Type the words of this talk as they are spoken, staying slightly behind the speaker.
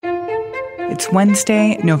It's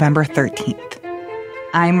Wednesday, November 13th.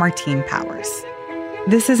 I'm Martine Powers.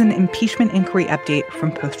 This is an impeachment inquiry update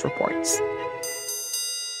from Post Reports.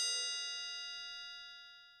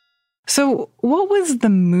 So, what was the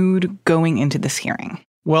mood going into this hearing?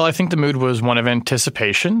 Well, I think the mood was one of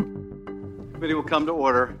anticipation. The committee will come to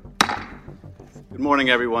order. Good morning,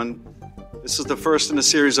 everyone. This is the first in a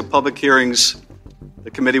series of public hearings the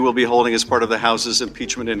committee will be holding as part of the House's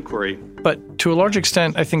impeachment inquiry. But to a large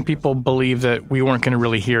extent, I think people believe that we weren't going to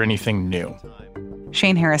really hear anything new.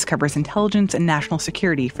 Shane Harris covers intelligence and national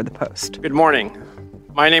security for The Post. Good morning.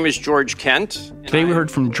 My name is George Kent. Today we heard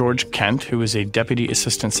from George Kent, who is a Deputy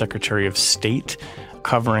Assistant Secretary of State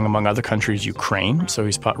covering, among other countries, Ukraine. So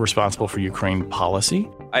he's responsible for Ukraine policy.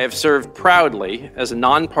 I have served proudly as a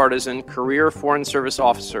nonpartisan career Foreign Service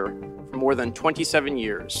officer for more than 27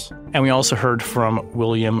 years. And we also heard from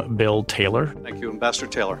William Bill Taylor. Thank you, Ambassador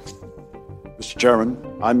Taylor. Mr. Chairman,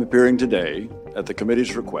 I'm appearing today at the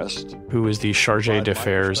committee's request. Who is the chargé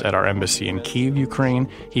d'affaires at our embassy in Kyiv, Ukraine.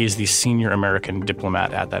 He is the senior American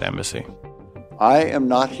diplomat at that embassy. I am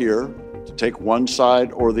not here to take one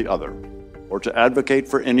side or the other, or to advocate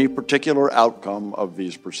for any particular outcome of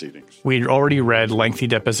these proceedings. We'd already read lengthy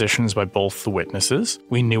depositions by both the witnesses.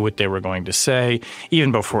 We knew what they were going to say.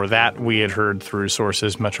 Even before that, we had heard through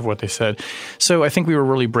sources much of what they said. So I think we were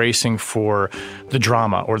really bracing for the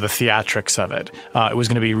drama or the theatrics of it. It was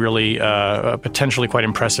going to be really potentially quite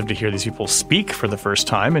impressive to hear these people speak for the first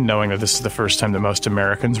time, and knowing that this is the first time that most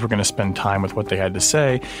Americans were going to spend time with what they had to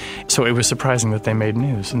say. So it was surprising that they made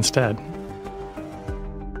news instead.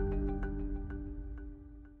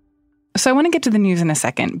 So I want to get to the news in a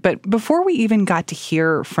second, but before we even got to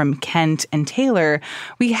hear from Kent and Taylor,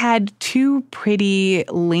 we had two pretty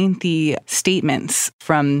lengthy statements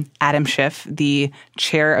from Adam Schiff, the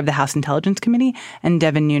chair of the House Intelligence Committee, and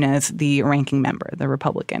Devin Nunes, the ranking member, the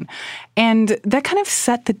Republican. And that kind of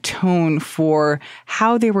set the tone for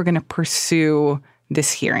how they were going to pursue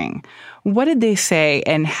this hearing. What did they say,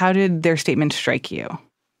 and how did their statement strike you?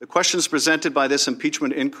 The questions presented by this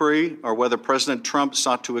impeachment inquiry are whether President Trump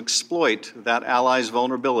sought to exploit that ally's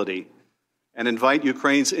vulnerability and invite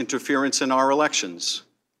Ukraine's interference in our elections,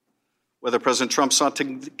 whether President Trump sought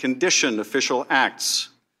to condition official acts,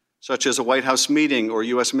 such as a White House meeting or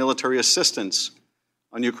U.S. military assistance,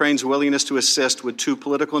 on Ukraine's willingness to assist with two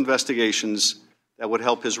political investigations that would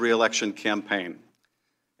help his re-election campaign.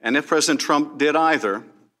 And if President Trump did either,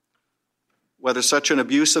 whether such an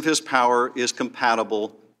abuse of his power is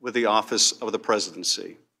compatible with the office of the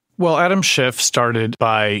presidency. Well, Adam Schiff started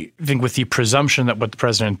by, I think, with the presumption that what the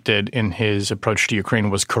president did in his approach to Ukraine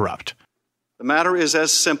was corrupt. The matter is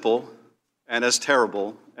as simple and as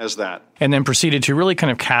terrible as that. And then proceeded to really kind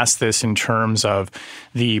of cast this in terms of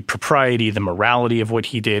the propriety, the morality of what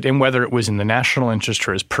he did, and whether it was in the national interest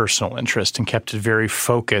or his personal interest, and kept it very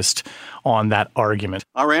focused on that argument.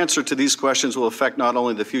 Our answer to these questions will affect not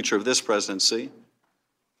only the future of this presidency,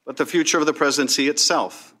 but the future of the presidency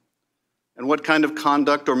itself, and what kind of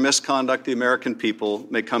conduct or misconduct the American people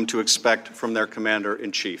may come to expect from their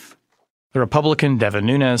commander-in-chief. The Republican, Devin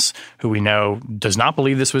Nunes, who we know does not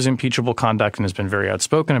believe this was impeachable conduct and has been very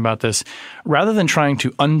outspoken about this, rather than trying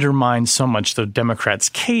to undermine so much the Democrats'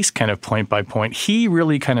 case kind of point by point, he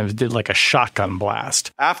really kind of did like a shotgun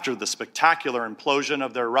blast. After the spectacular implosion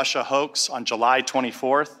of their Russia hoax on July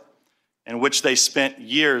 24th, in which they spent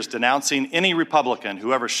years denouncing any Republican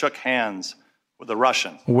who ever shook hands with a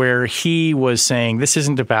Russian. Where he was saying this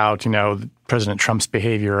isn't about, President Trump's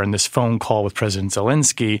behavior and this phone call with President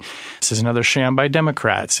Zelensky. This is another sham by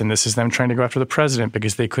Democrats, and this is them trying to go after the president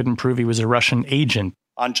because they couldn't prove he was a Russian agent.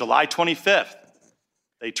 On July 25th,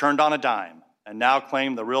 they turned on a dime and now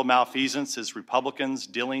claim the real malfeasance is Republicans'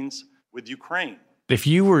 dealings with Ukraine. If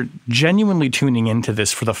you were genuinely tuning into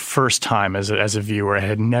this for the first time as a viewer and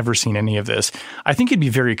had never seen any of this, I think you'd be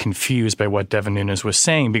very confused by what Devin Nunes was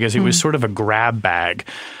saying, because it was sort of a grab bag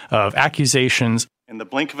of accusations. In the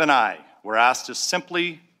blink of an eye, we're asked to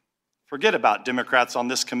simply forget about Democrats on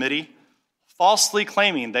this committee, falsely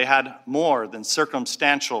claiming they had more than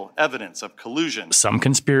circumstantial evidence of collusion. Some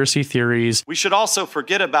conspiracy theories. We should also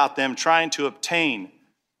forget about them trying to obtain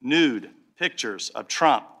nude pictures of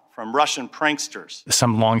Trump from Russian pranksters.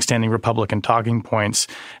 Some longstanding Republican talking points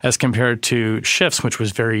as compared to Schiff's, which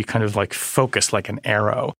was very kind of like focused like an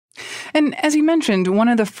arrow. And as you mentioned, one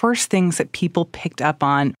of the first things that people picked up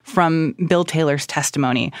on from Bill Taylor's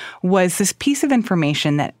testimony was this piece of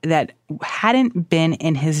information that hadn't been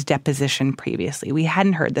in his deposition previously. We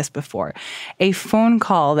hadn't heard this before. A phone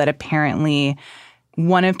call that apparently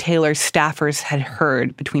one of Taylor's staffers had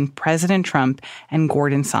heard between President Trump and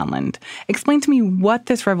Gordon Sondland. Explain to me what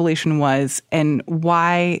this revelation was and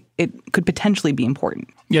why it could potentially be important.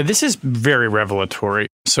 Yeah, this is very revelatory.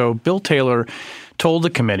 So Bill Taylor told the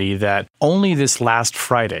committee that only this last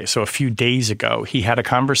Friday, so a few days ago, he had a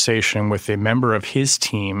conversation with a member of his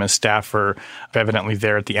team, a staffer evidently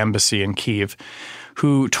there at the embassy in Kyiv,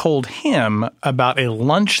 who told him about a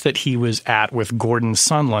lunch that he was at with Gordon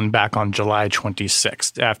Sondland back on July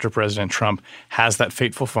 26th, after President Trump has that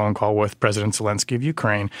fateful phone call with President Zelensky of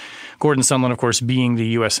Ukraine. Gordon Sondland, of course, being the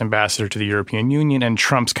U.S. ambassador to the European Union and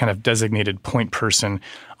Trump's kind of designated point person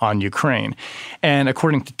on Ukraine. And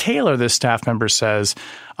according to Taylor, this staff member says,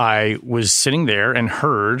 I was sitting there and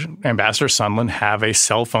heard Ambassador Sondland have a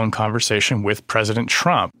cell phone conversation with President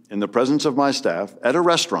Trump. In the presence of my staff at a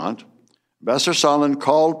restaurant, Ambassador Sondland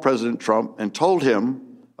called President Trump and told him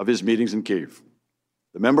of his meetings in Kyiv.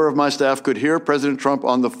 The member of my staff could hear President Trump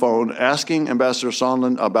on the phone asking Ambassador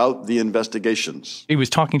Sondland about the investigations. He was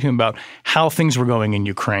talking to him about how things were going in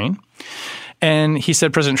Ukraine. And he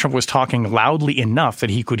said President Trump was talking loudly enough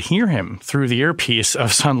that he could hear him through the earpiece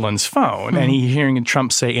of Sondland's phone. And he's hearing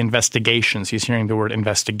Trump say investigations. He's hearing the word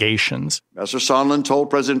investigations. Ambassador Sondland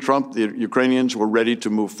told President Trump the Ukrainians were ready to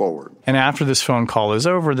move forward. And after this phone call is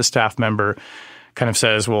over, the staff member kind of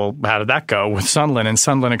says, well, how did that go with Sondland? And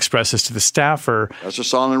Sondland expresses to the staffer. Ambassador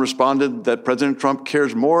Sondland responded that President Trump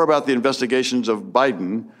cares more about the investigations of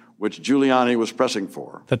Biden, which Giuliani was pressing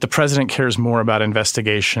for. That the president cares more about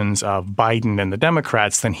investigations of Biden and the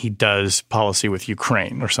Democrats than he does policy with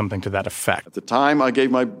Ukraine or something to that effect. At the time I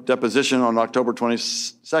gave my deposition on October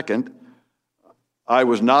 22nd, I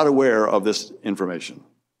was not aware of this information.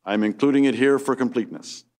 I'm including it here for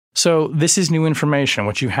completeness. So this is new information.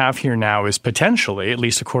 What you have here now is potentially, at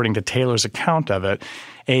least according to Taylor's account of it,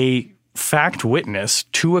 a fact witness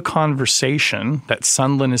to a conversation that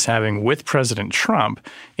Sondland is having with President Trump,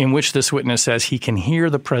 in which this witness says he can hear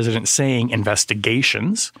the president saying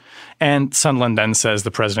investigations, and Sondland then says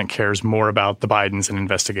the president cares more about the Bidens and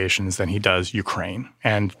investigations than he does Ukraine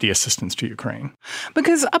and the assistance to Ukraine.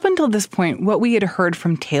 Because up until this point, what we had heard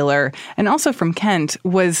from Taylor and also from Kent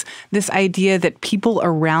was this idea that people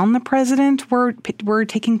around the president were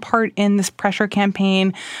taking part in this pressure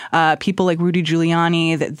campaign, people like Rudy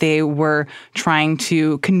Giuliani, that they were trying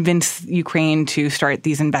to convince Ukraine to start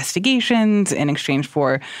these investigations in exchange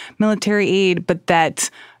for military aid, but that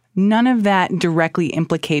none of that directly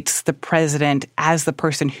implicates the president as the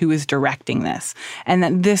person who is directing this. And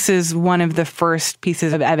that this is one of the first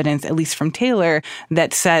pieces of evidence, at least from Taylor,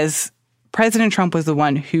 that says President Trump was the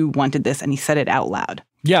one who wanted this, and he said it out loud.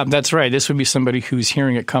 Yeah, that's right. This would be somebody who's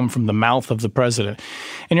hearing it come from the mouth of the president.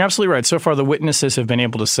 And you're absolutely right. So far, the witnesses have been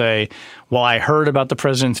able to say, well, I heard about the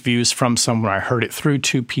president's views from someone. I heard it through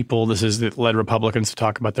two people. This has led Republicans to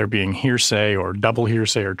talk about there being hearsay or double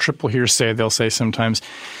hearsay or triple hearsay, they'll say sometimes.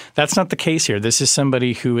 That's not the case here. This is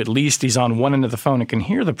somebody who at least he's on one end of the phone and can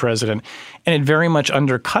hear the president. And it very much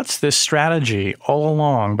undercuts this strategy all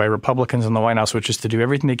along by Republicans in the White House, which is to do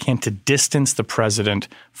everything they can to distance the president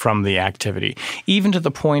from the activity, even to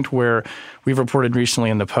the point where we've reported recently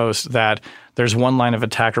in the Post that there's one line of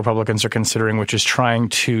attack Republicans are considering, which is trying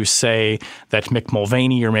to say that Mick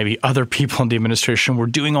Mulvaney or maybe other people in the administration were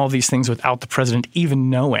doing all these things without the president even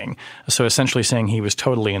knowing. So essentially saying he was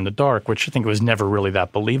totally in the dark, which I think was never really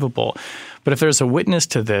that believable. But if there's a witness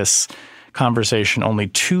to this conversation only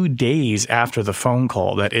 2 days after the phone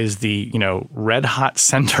call that is the, red hot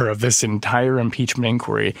center of this entire impeachment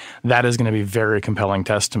inquiry, that is going to be very compelling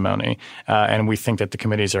testimony. And we think that the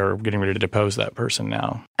committees are getting ready to depose that person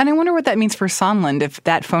now. And I wonder what that means for Sondland if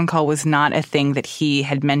that phone call was not a thing that he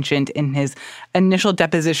had mentioned in his initial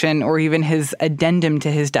deposition or even his addendum to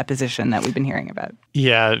his deposition that we've been hearing about.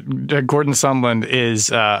 Yeah, Gordon Sondland is,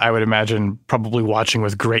 I would imagine, probably watching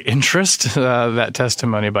with great interest that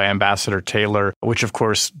testimony by Ambassador Taylor, which, of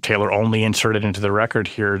course, Taylor only inserted into the record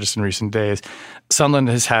here just in recent days. Sondland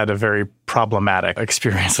has had a very problematic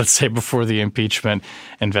experience, let's say, before the impeachment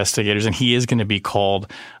investigators, and he is going to be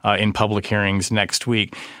called in public hearings next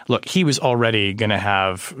week. Look, he was already going to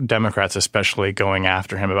have Democrats especially going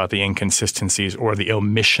after him about the inconsistencies or the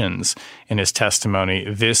omissions in his testimony.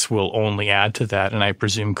 This will only add to that, and I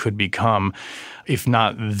presume could become, if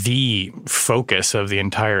not the focus of the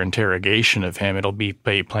entire interrogation of him, it'll be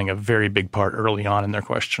playing a very big part early on in their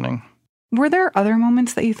questioning. Were there other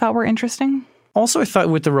moments that you thought were interesting? Also, I thought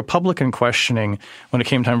with the Republican questioning, when it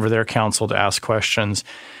came time for their counsel to ask questions,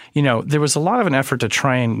 there was a lot of an effort to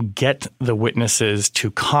try and get the witnesses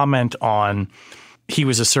to comment on he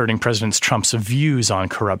was asserting President Trump's views on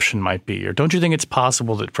corruption might be? Or don't you think it's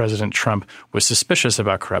possible that President Trump was suspicious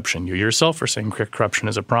about corruption? You yourself are saying corruption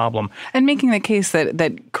is a problem. And making the case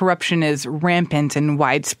that corruption is rampant and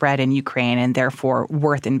widespread in Ukraine and therefore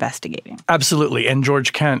worth investigating. Absolutely. And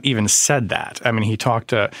George Kent even said that. I mean, he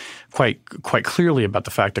talked quite clearly about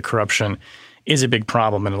the fact that corruption is a big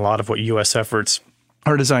problem, and a lot of what U.S. efforts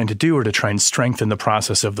are designed to do are to try and strengthen the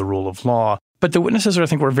process of the rule of law. But the witnesses, I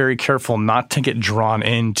think, were very careful not to get drawn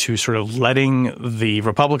into sort of letting the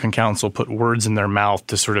Republican counsel put words in their mouth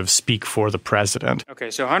to sort of speak for the president.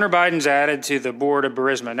 Okay, so Hunter Biden's added to the board of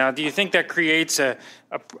Burisma. Now, do you think that creates a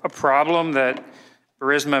problem that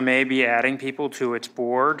Burisma may be adding people to its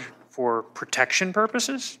board for protection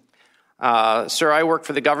purposes? Sir, I work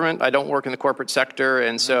for the government. I don't work in the corporate sector.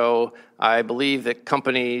 And so I believe that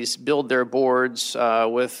companies build their boards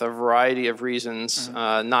with a variety of reasons,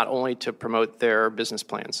 not only to promote their business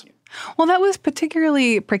plans. Well, that was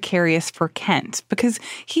particularly precarious for Kent because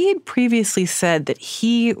he had previously said that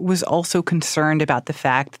he was also concerned about the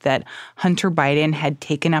fact that Hunter Biden had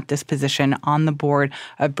taken up this position on the board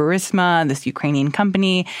of Burisma, this Ukrainian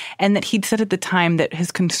company, and that he'd said at the time that his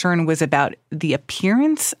concern was about the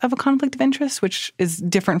appearance of a conflict of interest, which is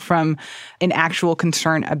different from an actual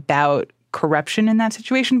concern about corruption in that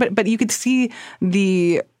situation. But you could see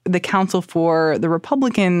the counsel for the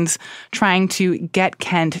Republicans trying to get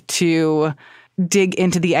Kent to dig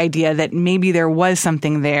into the idea that maybe there was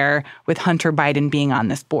something there with Hunter Biden being on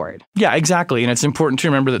this board. Yeah, exactly. And it's important to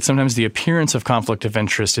remember that sometimes the appearance of conflict of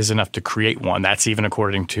interest is enough to create one. That's even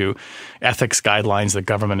according to ethics guidelines that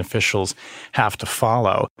government officials have to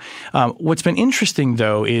follow. What's been interesting,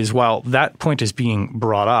 though, is while that point is being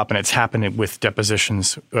brought up, and it's happened with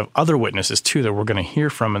depositions of other witnesses, too, that we're going to hear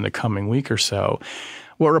from in the coming week or so,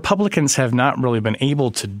 what Republicans have not really been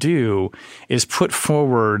able to do is put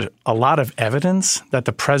forward a lot of evidence that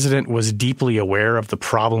the president was deeply aware of the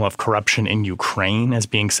problem of corruption in Ukraine as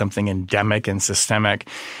being something endemic and systemic,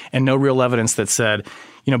 and no real evidence that said,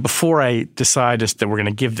 before I decide that we're going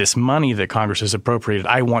to give this money that Congress has appropriated,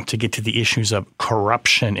 I want to get to the issues of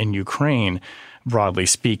corruption in Ukraine. Broadly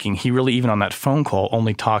speaking, he really, even on that phone call,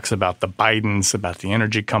 only talks about the Bidens, about the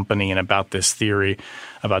energy company, and about this theory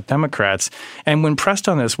about Democrats. And when pressed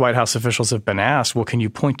on this, White House officials have been asked, well, can you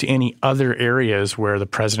point to any other areas where the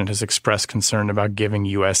president has expressed concern about giving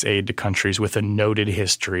U.S. aid to countries with a noted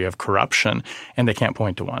history of corruption? And they can't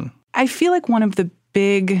point to one. I feel like one of the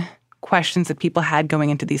big questions that people had going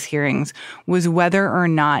into these hearings was whether or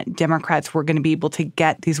not Democrats were going to be able to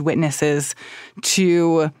get these witnesses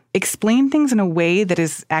to explain things in a way that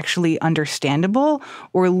is actually understandable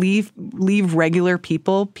or leave regular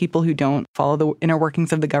people who don't follow the inner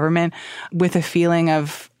workings of the government with a feeling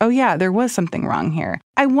of, oh yeah, there was something wrong here.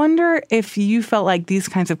 I wonder if you felt like these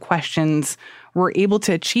kinds of questions were able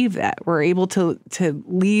to achieve that. We're able to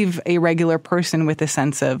leave a regular person with a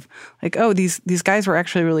sense of like, oh, these guys were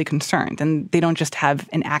actually really concerned and they don't just have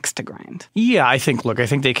an axe to grind. Yeah, I think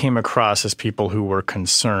they came across as people who were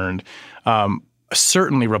concerned.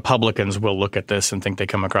 Certainly Republicans will look at this and think they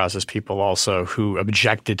come across as people also who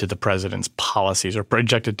objected to the president's policies or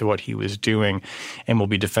objected to what he was doing and will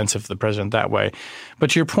be defensive of the president that way. But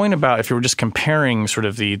to your point about if you were just comparing sort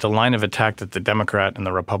of the line of attack that the Democrat and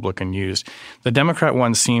the Republican used, the Democrat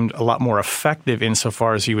one seemed a lot more effective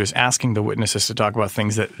insofar as he was asking the witnesses to talk about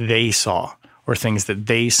things that they saw or things that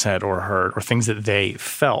they said or heard or things that they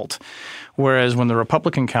felt. Whereas when the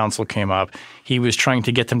Republican counsel came up, he was trying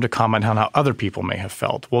to get them to comment on how other people may have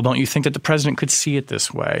felt. Well, don't you think that the president could see it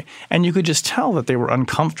this way? And you could just tell that they were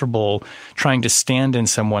uncomfortable trying to stand in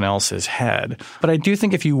someone else's head. But I do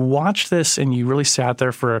think if you watch this and you really sat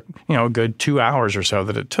there for a good 2 hours or so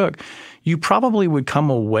that it took, you probably would come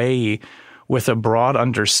away with a broad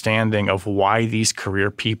understanding of why these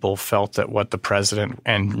career people felt that what the president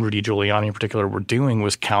and Rudy Giuliani in particular were doing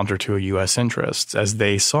was counter to U.S. interests as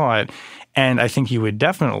they saw it. And I think you would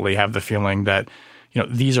definitely have the feeling that,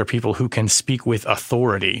 these are people who can speak with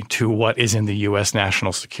authority to what is in the U.S.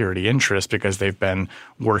 national security interest because they've been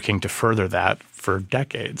working to further that for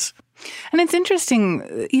decades. And it's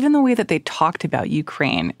interesting, even the way that they talked about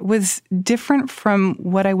Ukraine was different from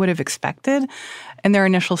what I would have expected. In their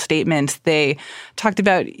initial statements, they talked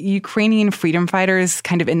about Ukrainian freedom fighters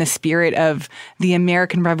kind of in the spirit of the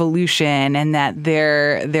American Revolution and that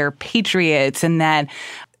they're patriots and that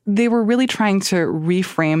they were really trying to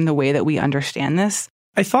reframe the way that we understand this.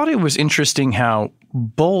 I thought it was interesting how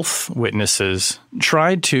both witnesses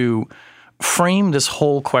tried to frame this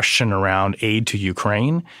whole question around aid to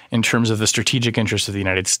Ukraine in terms of the strategic interests of the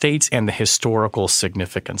United States and the historical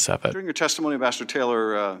significance of it. During your testimony, Ambassador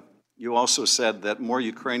Taylor, You also said that more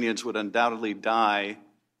Ukrainians would undoubtedly die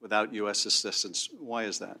without U.S. assistance. Why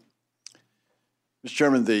is that? Mr.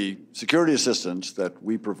 Chairman, the security assistance that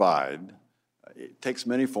we provide, it takes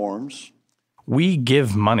many forms. We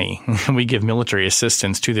give money, we give military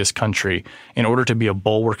assistance to this country in order to be a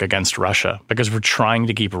bulwark against Russia, because we're trying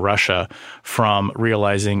to keep Russia from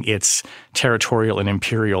realizing its territorial and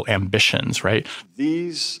imperial ambitions, right?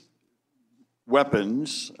 These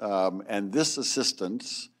weapons and this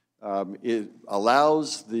assistance, it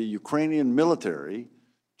allows the Ukrainian military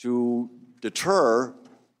to deter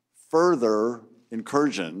further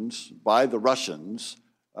incursions by the Russians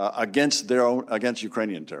against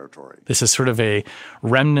Ukrainian territory. This is sort of a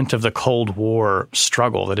remnant of the Cold War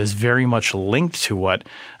struggle that is very much linked to what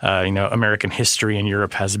American history in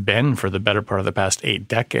Europe has been for the better part of the past 8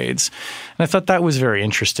 decades. And I thought that was very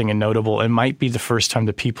interesting and notable, and might be the first time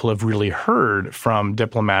that people have really heard from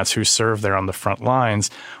diplomats who serve there on the front lines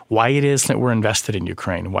why it is that we're invested in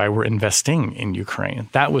Ukraine, why we're investing in Ukraine.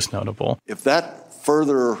 That was notable. If that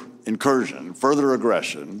further incursion, further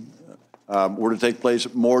aggression were to take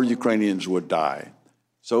place, more Ukrainians would die.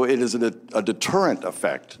 So it is a deterrent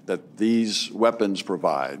effect that these weapons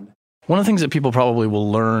provide. One of the things that people probably will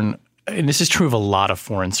learn, and this is true of a lot of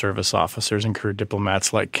Foreign Service officers and career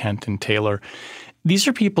diplomats like Kent and Taylor, these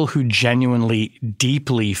are people who genuinely,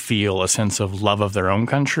 deeply feel a sense of love of their own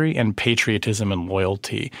country and patriotism and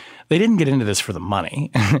loyalty. They didn't get into this for the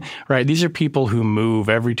money, right? These are people who move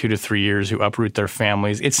every 2 to 3 years, who uproot their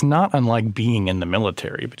families. It's not unlike being in the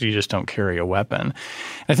military, but you just don't carry a weapon. And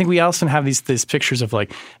I think we often have these pictures of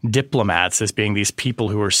like diplomats as being these people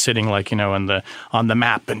who are sitting like, on the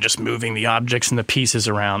map and just moving the objects and the pieces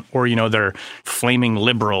around, or, they're flaming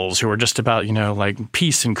liberals who are just about, like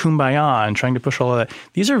peace and kumbaya and trying to push all of that.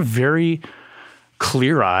 These are very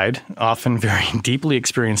clear-eyed, often very deeply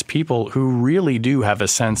experienced people who really do have a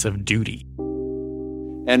sense of duty.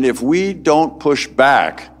 And if we don't push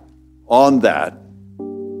back on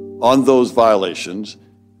those violations,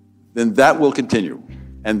 then that will continue.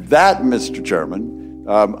 And that, Mr. Chairman,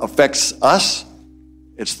 affects us.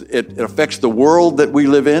 It affects the world that we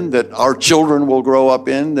live in, that our children will grow up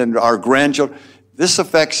in, and our grandchildren. This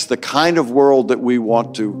affects the kind of world that we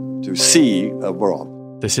want to see abroad.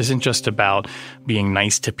 This isn't just about being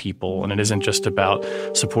nice to people, and it isn't just about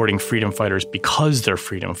supporting freedom fighters because they're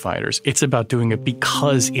freedom fighters. It's about doing it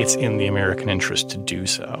because it's in the American interest to do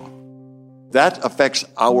so. That affects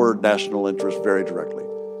our national interest very directly.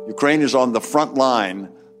 Ukraine is on the front line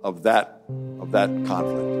of that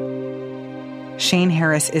conflict. Shane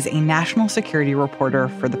Harris is a national security reporter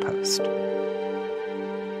for The Post.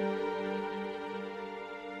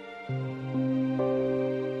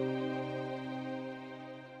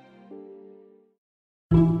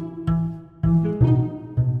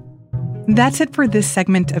 That's it for this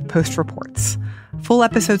segment of Post Reports. Full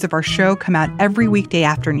episodes of our show come out every weekday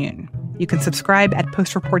afternoon. You can subscribe at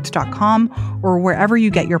postreports.com or wherever you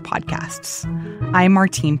get your podcasts. I'm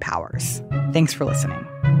Martine Powers. Thanks for listening.